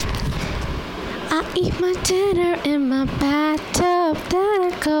I eat my dinner in my bathtub, then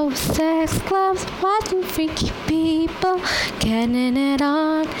I go to sex clubs, watching freaky people getting it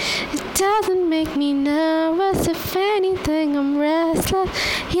on. It doesn't make me nervous, if anything I'm restless.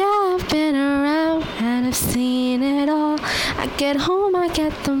 Yeah, I've been around and I've seen it all. I get home, I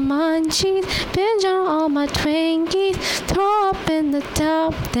get the munchies, binge on all my Twinkies, throw up in the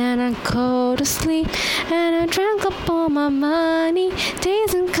tub, then I go to sleep. And I drank up all my money,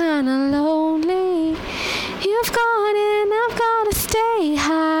 days and kinda lonely. You've gone and I've gotta stay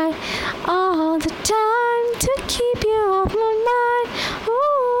high all the time to keep you off my mind.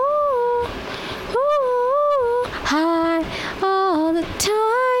 Ooh, ooh, high all the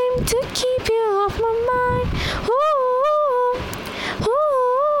time to keep you off my mind. Ooh,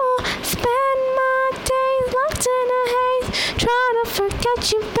 ooh, spend my days locked in a haze, trying to forget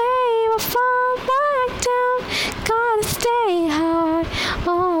you, babe. I fall back down, gotta stay high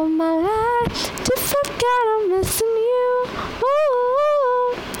all my life to forget I'm missing you.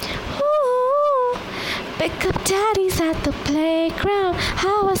 Ooh, ooh, pick up daddies at the playground,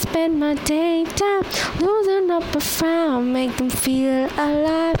 how I spend my daytime, losing up a frown, make them feel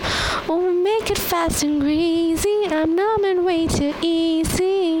alive. Oh, make it fast and greasy, I'm numbing way too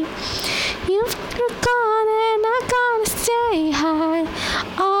easy. You've gone and I gotta stay high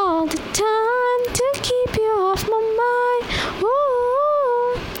all the time to keep you off my mind.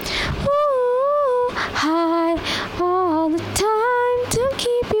 Ooh, ooh, high all the time to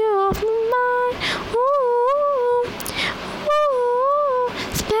keep you off my mind. Ooh, ooh,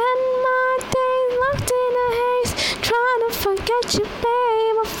 spend my days locked in a haze, trying to forget you,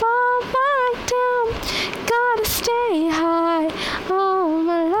 babe. I fall back down, gotta stay high all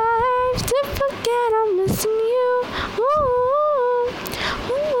my life to forget I'm missing you. Ooh,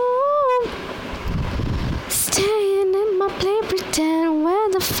 ooh, staying in my play pretend where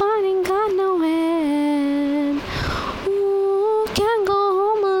the fun ain't got no end. Ooh, can't go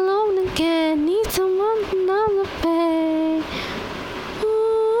home alone again, need someone to numb the pain.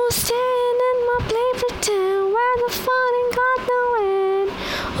 Ooh, staying in my play pretend where the fun ain't got no end.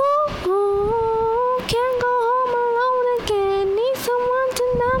 Ooh, can't go home alone again, need someone to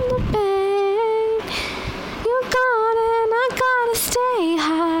numb the pain. You're gone and I gotta stay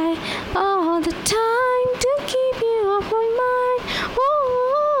high all the time to keep you off my mind.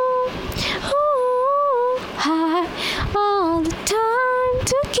 Ooh, ooh, high all the time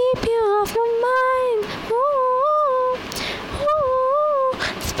to keep you off my mind. Ooh, ooh,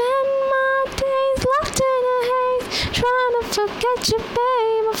 spend my days locked in a haze, trying to forget you,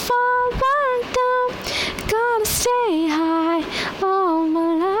 babe. I fall